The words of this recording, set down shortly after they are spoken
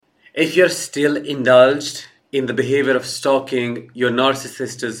If you're still indulged in the behavior of stalking your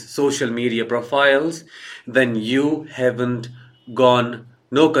narcissist's social media profiles, then you haven't gone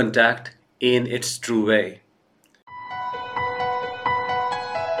no contact in its true way.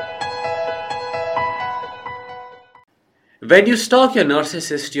 When you stalk your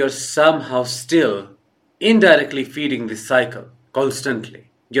narcissist, you're somehow still indirectly feeding this cycle constantly.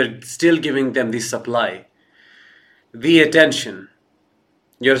 You're still giving them the supply, the attention.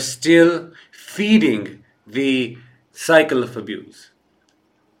 You're still feeding the cycle of abuse.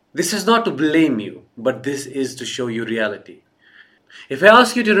 This is not to blame you, but this is to show you reality. If I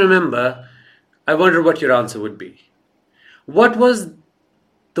ask you to remember, I wonder what your answer would be. What was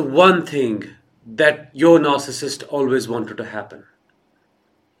the one thing that your narcissist always wanted to happen,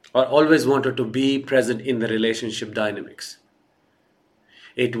 or always wanted to be present in the relationship dynamics?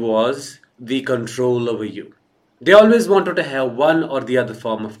 It was the control over you. They always wanted to have one or the other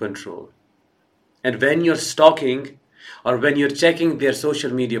form of control. And when you're stalking or when you're checking their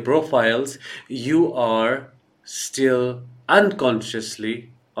social media profiles, you are still unconsciously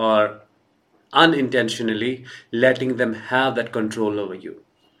or unintentionally letting them have that control over you.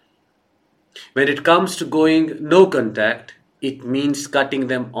 When it comes to going no contact, it means cutting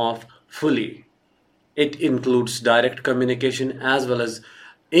them off fully. It includes direct communication as well as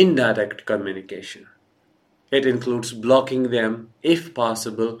indirect communication. It includes blocking them, if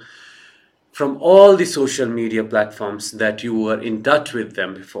possible, from all the social media platforms that you were in touch with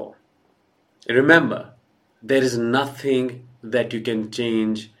them before. Remember, there is nothing that you can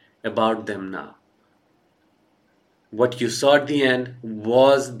change about them now. What you saw at the end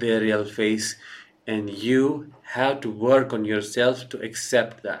was their real face, and you have to work on yourself to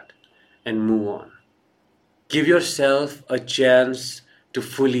accept that and move on. Give yourself a chance to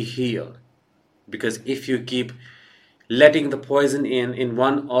fully heal, because if you keep letting the poison in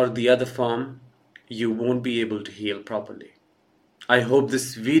one or the other form, you won't be able to heal properly. I hope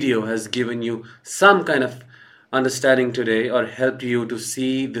this video has given you some kind of understanding today or helped you to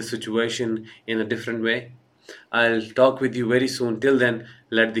see the situation in a different way. I'll talk with you very soon. Till then,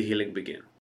 let the healing begin.